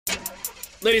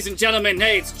Ladies and gentlemen,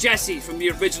 hey, it's Jesse from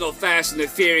the original Fast and the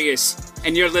Furious,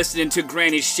 and you're listening to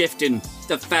Granny Shifting,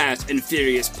 the Fast and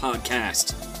Furious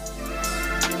podcast.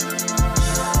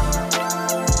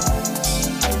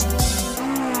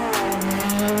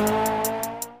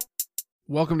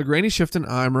 Welcome to Granny Shifting.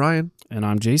 I'm Ryan. And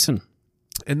I'm Jason.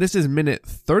 And this is minute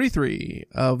 33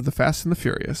 of the Fast and the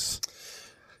Furious.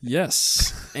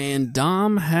 Yes. And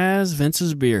Dom has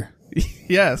Vince's beer.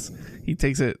 Yes. He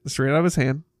takes it straight out of his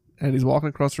hand, and he's walking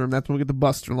across the room. That's when we get the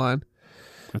Buster line.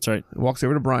 That's right. He walks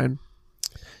over to Brian,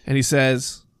 and he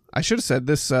says, I should have said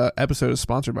this episode is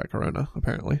sponsored by Corona,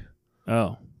 apparently.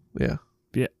 Oh. Yeah.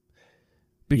 Yeah.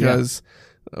 Because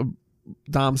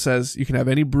Dom says you can have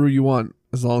any brew you want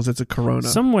as long as it's a Corona.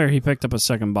 Somewhere he picked up a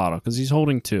second bottle because he's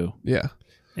holding two. Yeah.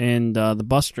 And the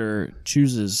Buster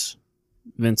chooses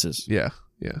Vince's. Yeah.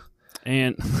 Yeah.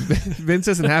 And Vince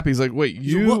isn't happy. He's like, wait,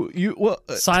 you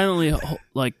silently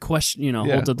like question,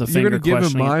 holds up the You're finger. gonna give him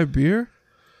questioning my it. beer?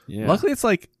 Yeah. Luckily, it's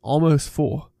like almost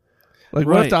full. Like,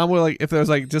 what Right. if Dom were like, if there's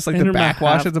like just like And the about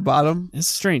backwash half- at the bottom? It's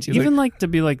strange. He's Even like to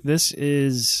be like, this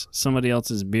is somebody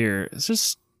else's beer. It's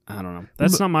just, I don't know.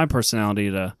 That's not my personality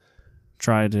to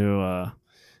try to,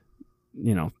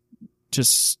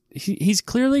 just, he's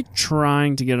clearly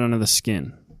trying to get under the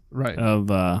skin Right.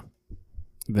 of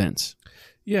Vince.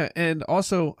 Yeah, and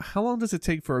also, how long does it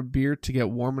take for a beer to get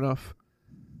warm enough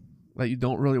that you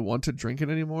don't really want to drink it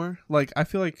anymore? Like, I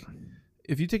feel like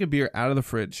if you take a beer out of the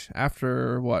fridge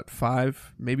after,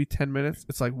 5, maybe 10 minutes,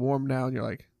 it's like warm now, and you're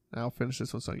like, I'll finish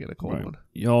this one so I get a cold Right. one.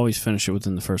 You always finish it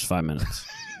within the first 5 minutes.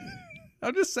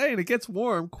 I'm just saying, it gets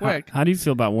warm quick. How do you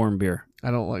feel about warm beer?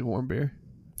 I don't like warm beer.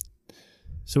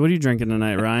 So what are you drinking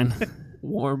tonight, Ryan?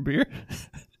 Warm beer?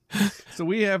 So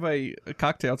we have a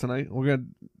cocktail tonight. We're going to...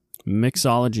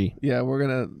 Mixology. Yeah, we're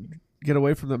going to get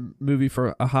away from the movie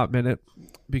for a hot minute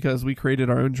because we created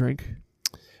our own drink.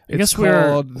 I guess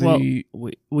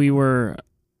we were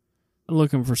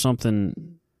looking for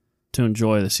something to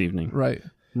enjoy this evening. Right.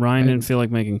 Ryan didn't feel like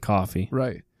making coffee.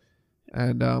 Right.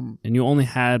 And And you only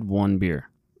had one beer.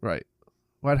 right.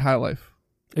 Well, I had High Life.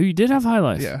 Oh, you did have High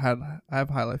Life. Yeah, I have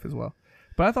High Life as well.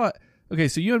 But I thought, okay,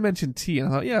 so you had mentioned tea, and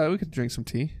I thought, yeah, we could drink some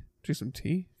tea.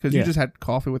 Because you Yeah. just had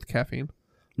coffee with caffeine.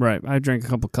 Right. I drank a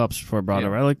couple cups before I brought it Yeah.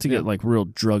 over. I like to get Yeah. like real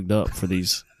drugged up for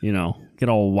these, get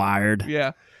all wired.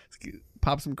 Yeah.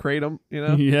 Pop some kratom,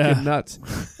 Yeah. Get nuts.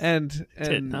 And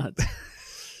Get nuts.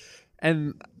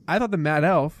 And I thought the Mad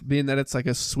Elf, being that it's like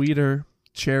a sweeter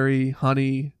cherry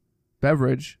honey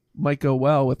beverage, might go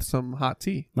well with some hot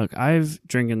tea. Look, I've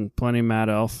drinking plenty Mad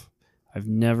Elf. I've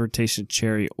never tasted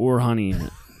cherry or honey in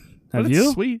it. But Have it's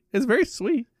you? sweet. It's very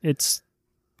sweet. It's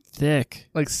thick.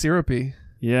 Like syrupy.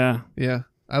 Yeah. Yeah.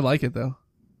 I like it though.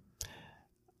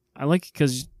 I like it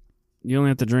because you only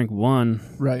have to drink one,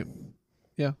 Right.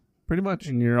 Yeah. Pretty much.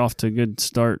 and you're off to a good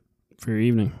start for your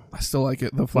evening. I still like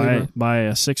it. The flavor. Buy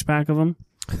a 6-pack of them.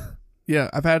 Yeah.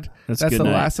 That's That's the good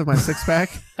night. last of my 6-pack.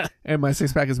 And my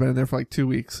 6-pack has been in there for like 2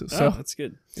 weeks. So that's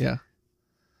good. yeah.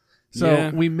 So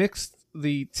Yeah. we mixed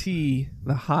the tea,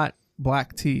 the hot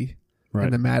black tea, Right.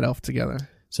 and the Mad Elf together.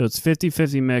 So it's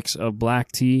 50-50 mix of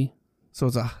black tea, So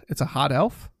it's a hot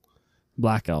elf?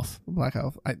 black elf. Black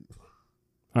elf. All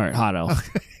right, hot elf.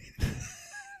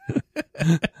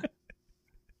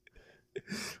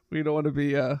 We don't want to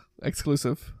be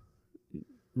exclusive.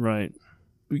 Right.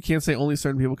 We can't say only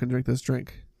certain people can drink this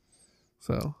drink.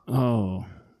 So Oh,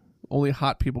 only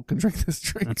hot people can drink this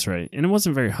drink. that's right. And it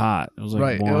wasn't very hot. It was like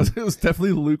Right. warm. It was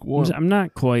definitely lukewarm. I'm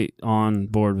not quite on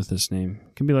board with this name.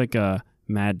 It can be like a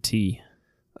Mad Tea.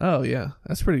 Oh yeah,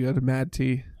 that's pretty good. Mad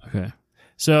tea. Okay.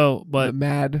 So, The but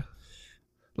Mad,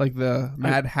 like the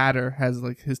Mad Hatter has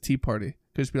like his tea party.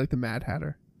 Could just be like the Mad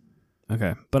Hatter.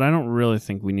 okay, but I don't really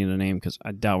think we need a name because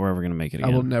I doubt we're ever gonna make it I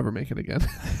again. will never make it again.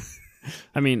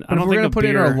 I mean, I But if don't we're think gonna a put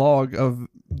in beer. our log of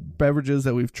beverages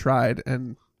that we've tried,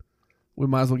 and we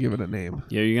might as well give it a name.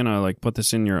 Yeah, you're gonna like put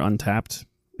this in your Untapped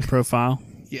profile.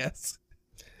 Yes.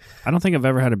 I don't think I've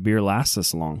ever had a beer last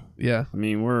this long. Yeah. I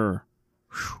mean, we're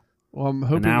Well, I'm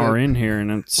hoping an hour that- in here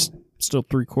and it's still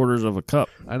 3/4 of a cup.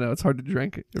 I know it's hard to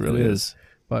drink. It really It is.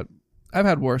 But I've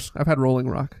had worse. I've had Rolling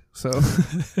Rock. So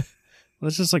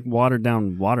That's just like watered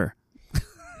down water.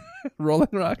 Rolling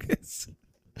Rock is.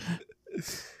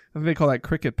 I think they call that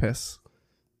cricket piss.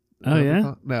 Oh,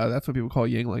 yeah? No, that's what people call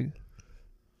Yingling.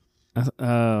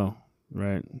 Oh,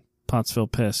 right. Pottsville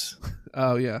piss.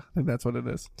 Oh yeah, I think that's what it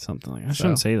is. Something like I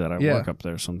shouldn't say that. I yeah. work up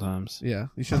there sometimes. Yeah,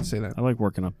 you shouldn't say that. I like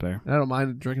working up there. And I don't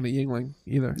mind drinking a Yingling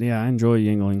either. Yeah, I enjoy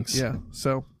Yinglings. Yeah.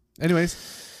 So, anyways,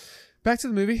 back to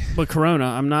the movie. But Corona,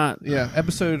 I'm not. Yeah,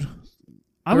 episode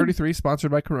I would, 33,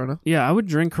 sponsored by Corona. yeah, I would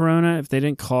drink Corona if they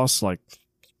didn't cost like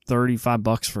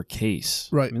 $35 for a case.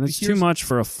 Right. I mean, that's too much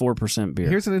for a 4% beer.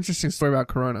 Here's an interesting story about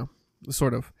Corona,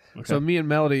 sort of. Okay. So me and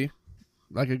Melody,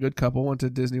 like a good couple, went to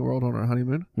Disney World on our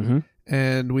honeymoon, Mm-hmm.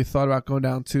 and we thought about going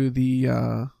down to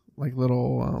the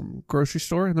little grocery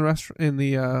store in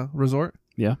the resort.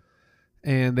 Yeah.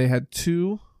 And they had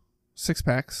 2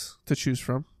 6-packs to choose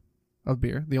from of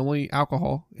beer. The only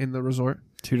alcohol in the resort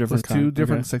Two was different 2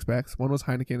 different 6-packs. One was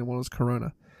Heineken and one was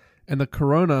Corona. And the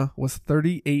Corona was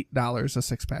 $38 a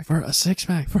 6-pack. For a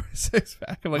 6-pack. For a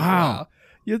 6-pack. I'm like, Wow. wow.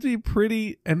 You have to be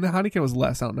pretty. And the Heineken was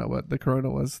less. I don't know, but the Corona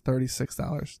was $36.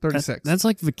 $36. That's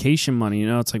like vacation money, you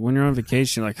know? It's like when you're on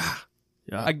vacation, you're like,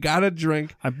 yeah, I gotta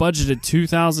drink. I budgeted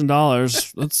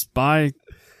 $2,000. Let's buy.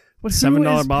 But $7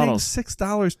 who is bottles. paying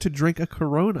 $6 to drink a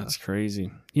Corona? That's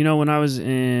crazy. You know, when I was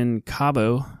in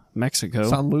Cabo, Mexico,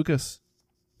 San Lucas.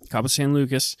 Cabo San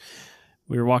Lucas,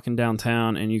 we were walking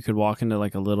downtown, and you could walk into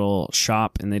like a little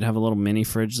shop, and they'd have a little mini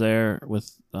fridge there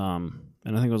with, and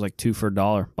I think it was like 2 for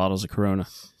 $1 bottles of Corona.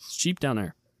 It's cheap down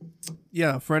there.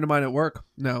 Yeah, a friend of mine at work.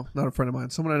 No, not a friend of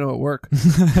mine. Someone I know at work.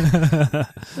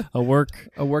 A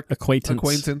work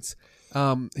acquaintance.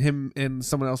 Him and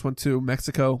someone else went to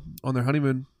Mexico on their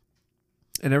honeymoon,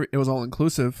 and it was all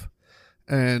inclusive.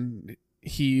 And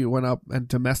he went up, and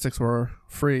domestics were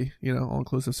free, all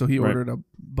inclusive. So he Right. ordered a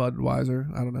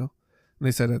Budweiser. I don't know. And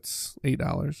they said it's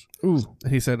 $8. Ooh.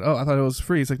 And he said, "Oh, I thought it was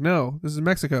free." He's like, "No, this is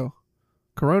Mexico.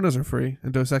 Coronas are free,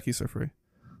 and Dos Equis are free."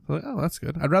 I'm like, "Oh, that's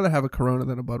good. I'd rather have a Corona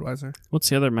than a Budweiser." What's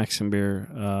the other Mexican beer?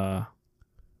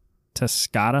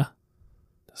 Tescada?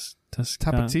 Tescada?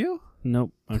 Tapatio?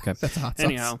 Nope. Okay. That's a hot sauce.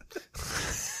 Anyhow.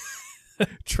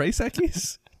 Tres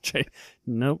Equis?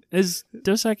 Nope.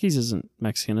 Dos Equis isn't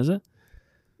Mexican, is it?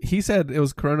 He said it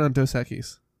was Corona and Dos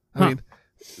Equis. I mean,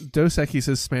 Dos Equis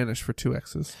is Spanish for 2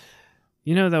 X's.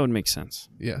 You know, that would make sense.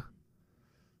 Yeah.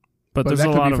 But there's that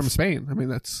a could lot be of... from Spain. I mean,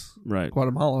 that's Right.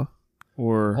 Guatemala,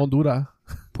 Or Honduras,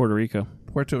 Puerto Rico.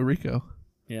 Puerto Rico.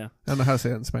 Yeah. I don't know how to say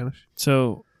that in Spanish.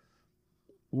 So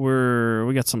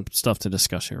we got some stuff to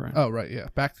discuss here, right? Oh, right, yeah.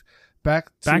 Back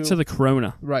to the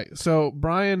Corona. Right. So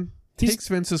Brian takes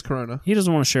Vince's Corona. He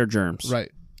doesn't want to share germs.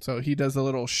 Right. So he does the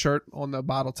little shirt on the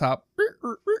bottle top.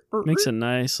 Makes a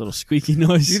nice little squeaky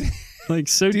noise. Like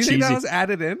so Do you cheesy. think that was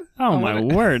added in? Oh my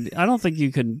word. I don't think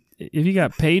you could, if you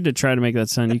got paid to try to make that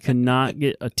sound, you could not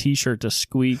get a t-shirt to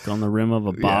squeak on the rim of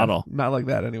a bottle. Yeah, not like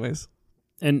that anyways.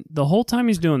 And the whole time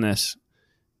he's doing this,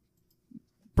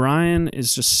 Brian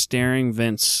is just staring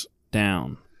Vince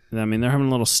down. I mean, they're having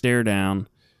a little stare down,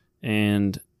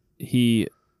 and he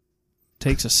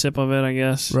takes a sip of it, I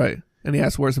guess. Right. And he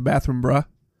asks, "Where's the bathroom, bruh?"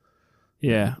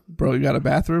 Yeah. Bro, you got a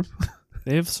bathroom?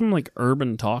 They have some like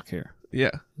urban talk here. Yeah.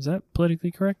 Is that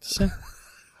politically correct to say?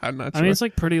 I'm not sure. I mean, it's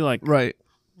like pretty like right.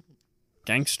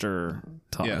 gangster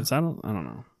talk. Yeah. I don't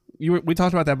know. We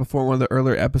talked about that before in one of the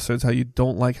earlier episodes, how you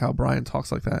don't like how Brian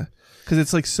talks like that. Because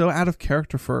it's like so out of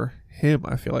character for him,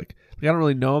 I feel like. I don't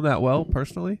really know him that well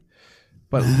personally.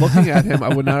 But looking at him,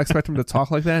 I would not expect him to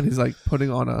talk like that. He's like putting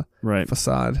on a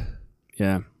facade.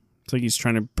 Yeah. It's like he's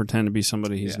trying to pretend to be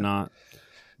somebody he's not.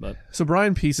 But so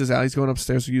Brian pieces out. He's going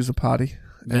upstairs to use a potty.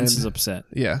 Vince is upset.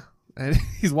 Yeah. And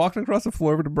he's walking across the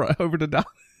floor over to Dom.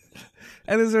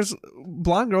 And there's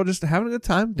blonde girl just having a good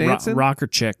time, dancing. Rocker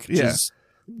chick. Yeah.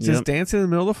 Just dancing in the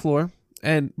middle of the floor.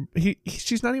 And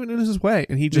she's not even in his way.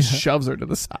 And he just shoves her to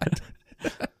the side.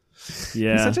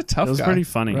 Yeah. He's such a tough guy. It was pretty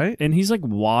funny. Right? And he's like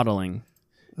waddling.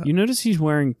 You notice he's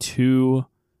wearing 2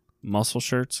 muscle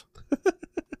shirts?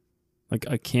 Like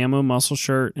a camo muscle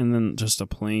shirt and then just a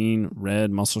plain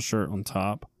red muscle shirt on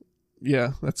top.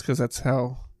 Yeah, that's because that's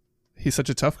how he's such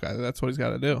a tough guy. That's what he's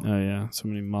got to do. Oh, yeah. So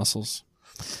many muscles.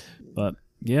 But,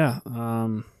 yeah.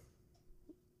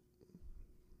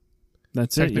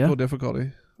 That's Technical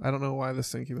difficulty. I don't know why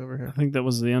this thing came over here. I think that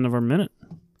was the end of our minute.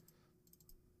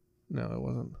 No, it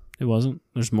wasn't. It wasn't?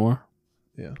 There's more?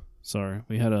 Yeah. Sorry.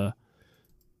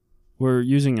 We're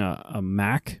using a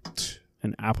Mac,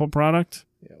 an Apple product.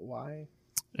 Yeah, why?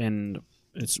 And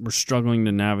we're struggling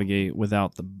to navigate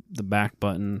without the back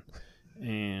button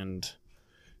and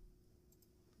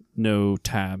no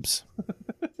tabs.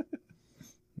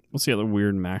 What's the other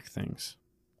weird Mac things?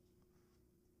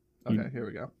 Okay, here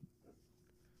we go.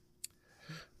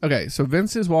 Okay, so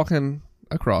Vince is walking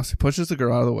across. He pushes the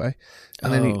girl out of the way.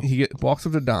 And then he walks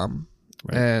up to Dom.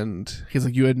 Right. And he's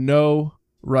like, "You had no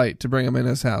right to bring him in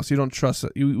his house. You don't trust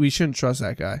it. We shouldn't trust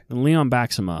that guy." And Leon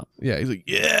backs him up. Yeah, he's like,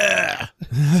 "Yeah."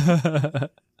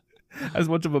 As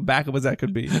much of a backup as that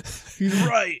could be. He's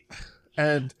right.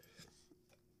 And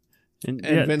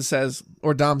Vince says,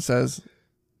 or Dom says,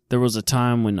 "There was a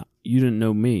time when you didn't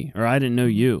know me, or I didn't know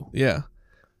you." Yeah.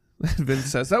 Vince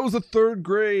says, "That was the 3rd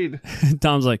grade."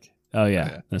 Dom's like, Oh,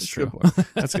 yeah. That's true. Good point.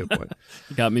 That's a good point.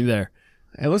 Got me there.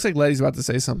 It looks like Letty's about to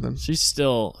say something. She's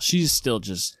still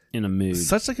just in a mood.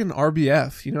 Such like an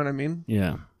RBF, you know what I mean?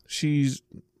 Yeah. She's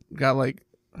got like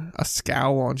a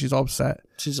scowl on. She's all upset.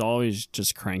 She's always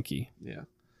just cranky. Yeah.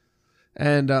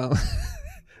 And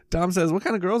Dom says, "What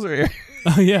kind of girls are here?"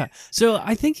 Oh, yeah. So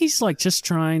I think he's like just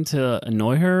trying to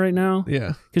annoy her right now.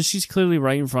 Yeah. Because she's clearly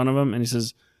right in front of him. And he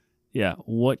says, yeah,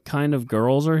 what kind of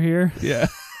girls are here? Yeah.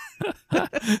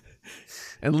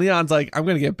 And Leon's like, I'm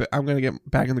gonna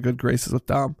get back in the good graces with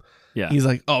Dom. Yeah. He's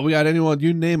like, "Oh, we got anyone,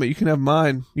 you name it. You can have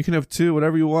mine. You can have two,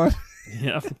 whatever you want."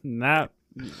 Yep.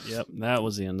 That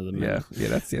was the end of the minute. Yeah,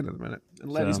 that's the end of the minute.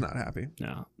 And Letty's So, not happy.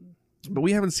 No. But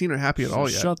we haven't seen her happy at all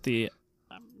yet. Shut the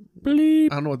bleep.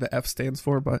 I don't know what the F stands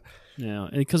for, but Yeah.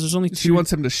 Because there's only two. she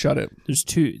wants him to shut it. There's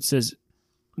two. It says,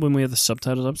 when we have the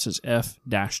subtitles up, it says F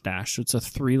dash dash. So it's a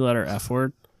 3-letter F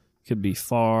word. Could be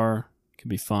far. Could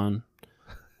be fun.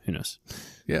 Who knows?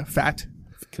 Yeah, fat.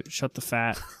 Shut the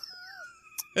fat.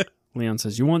 Leon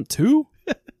says, "You want two?"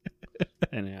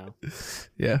 Anyhow,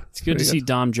 Yeah. it's good to see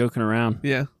Dom joking around,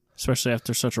 Yeah. especially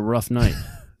after such a rough night.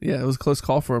 Yeah, it was a close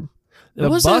call for him. It The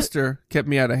was Buster kept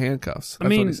me out of handcuffs. I That's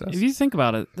mean, what he says. if you think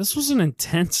about it, this was an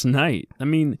intense night. I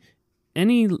mean,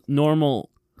 any normal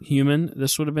human,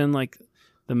 this would have been like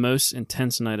the most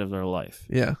intense night of their life.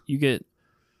 Yeah. You get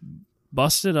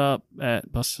busted up.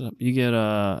 You get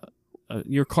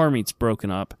your car meet's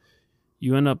broken up.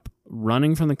 You end up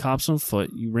running from the cops on foot.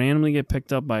 You randomly get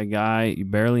picked up by a guy you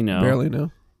barely know. Barely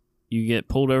know. You get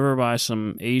pulled over by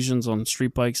some Asians on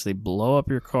street bikes. They blow up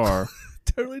your car.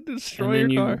 Totally destroy and then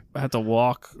your car. you have to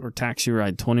walk or taxi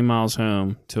ride 20 miles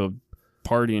home to a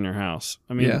party in your house.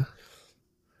 I mean, Yeah.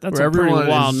 that's Where a pretty everyone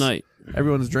wild is- night.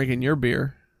 Everyone's drinking your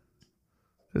beer.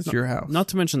 It's your house. Not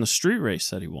to mention the street race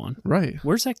that he won. Right.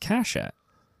 Where's that cash at?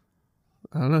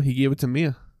 I don't know. He gave it to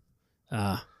Mia.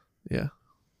 Yeah, Yeah.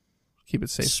 Keep it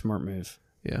safe. smart move.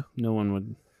 Yeah. No one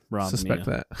would rob Suspect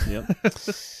Mia. that.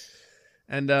 Yep.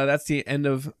 And that's the end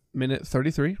of minute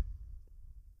 33.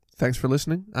 Thanks for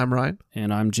listening. I'm Ryan.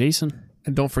 And I'm Jason.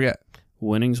 And don't forget,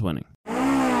 Winning's winning.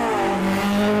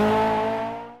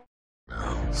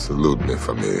 Salute me,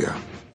 familia.